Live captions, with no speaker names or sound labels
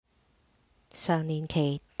常年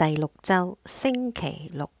期第六周星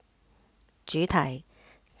期六，主題：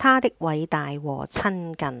祂的偉大和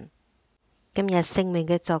親近。今日聖詠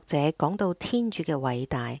嘅作者講到天主嘅偉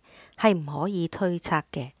大係唔可以推測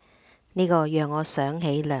嘅，呢個讓我想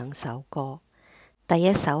起兩首歌。第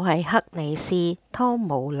一首係克里斯湯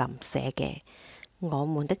姆林寫嘅《我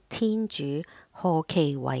們的天主何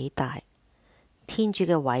其偉大》。天主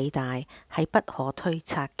嘅偉大係不可推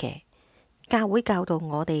測嘅。教會教導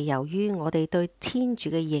我哋，由於我哋對天主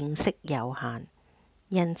嘅認識有限，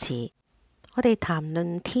因此我哋談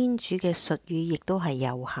論天主嘅術語亦都係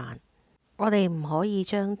有限。我哋唔可以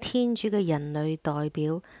將天主嘅人類代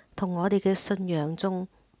表同我哋嘅信仰中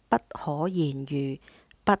不可言喻、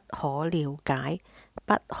不可了解、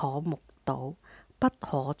不可目睹、不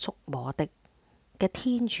可觸摸的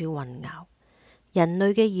天主混淆。人類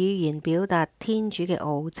嘅語言表達天主嘅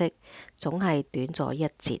奧跡，總係短咗一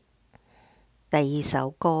截。第二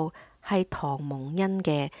首歌係唐蒙恩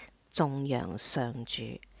嘅頌揚上主。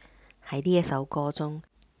喺呢一首歌中，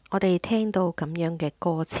我哋聽到咁樣嘅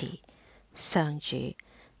歌詞：上主，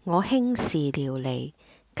我輕視了你，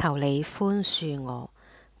求你寬恕我，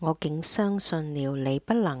我竟相信了你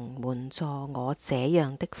不能援助我這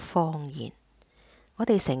樣的謊言。我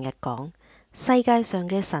哋成日講，世界上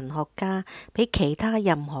嘅神學家比其他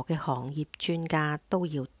任何嘅行業專家都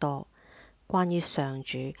要多。關於上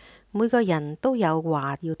主，每個人都有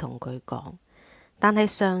話要同佢講，但係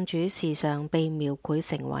上主時常被描繪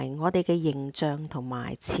成為我哋嘅形象同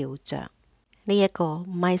埋肖像。呢一個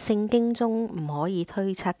唔係聖經中唔可以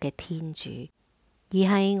推測嘅天主，而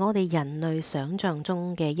係我哋人類想象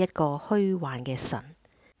中嘅一個虛幻嘅神。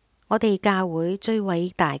我哋教會最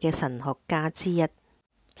偉大嘅神學家之一，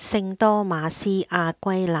聖多瑪斯·阿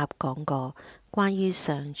圭納講過，關於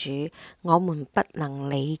上主，我們不能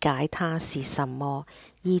理解他是什麼，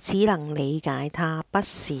而只能理解他不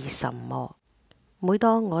是什麼。每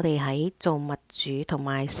當我哋喺造物主同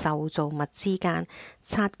埋受造物之間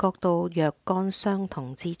察覺到若干相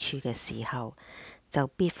同之處嘅時候，就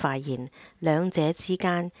必發現兩者之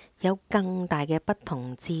間有更大嘅不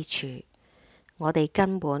同之處。我哋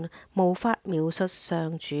根本無法描述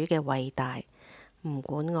上主嘅偉大，唔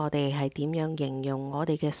管我哋係點樣形容我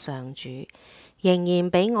哋嘅上主，仍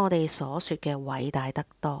然比我哋所說嘅偉大得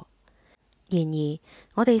多。然而，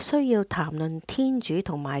我哋需要談論天主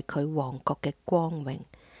同埋佢王國嘅光榮，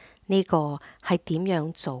呢個係點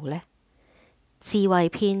樣做呢？智慧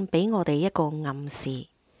篇俾我哋一個暗示，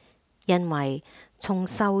因為從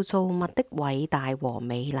受造物的偉大和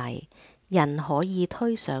美麗，人可以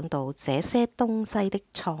推想到這些東西的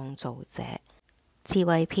創造者。智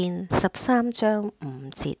慧篇13章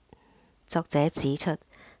5節，作者指出，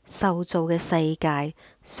受造嘅世界，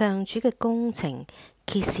上主嘅工程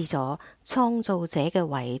揭示咗創造者嘅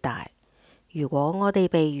偉大。如果我哋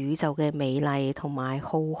被宇宙嘅美麗同埋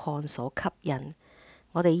浩瀚所吸引，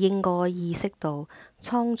我哋應該意識到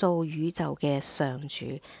創造宇宙嘅上主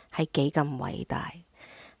係幾咁偉大。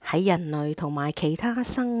喺人類同埋其他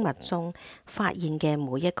生物中發現嘅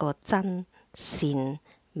每一個真善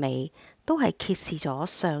美，都係揭示咗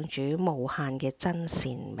上主無限嘅真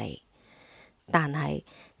善美。但係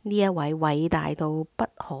呢一位偉大到不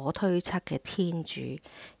可推測嘅天主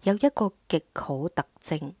有一個極好特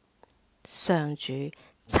徵：上主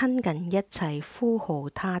親近一切呼號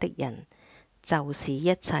他的人，就是一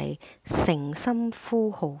切誠心呼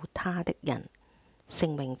號他的人。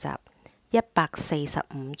聖詠集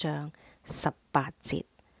145章18節。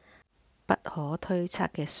不可推測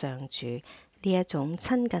嘅上主，呢一種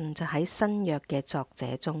親近就喺新約嘅作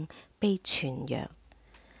者中被傳揚。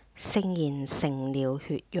聖言成了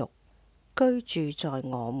血肉，居住在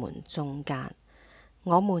我們中間，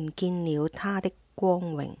我們見了他的光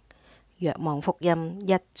榮。若望福音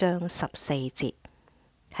1章14節。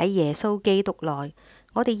喺耶穌基督內，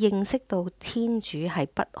我哋認識到天主係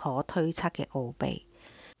不可推測嘅奧秘，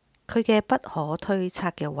佢嘅不可推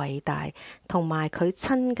測嘅偉大，同埋佢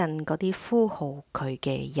親近嗰啲呼號佢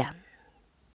嘅人。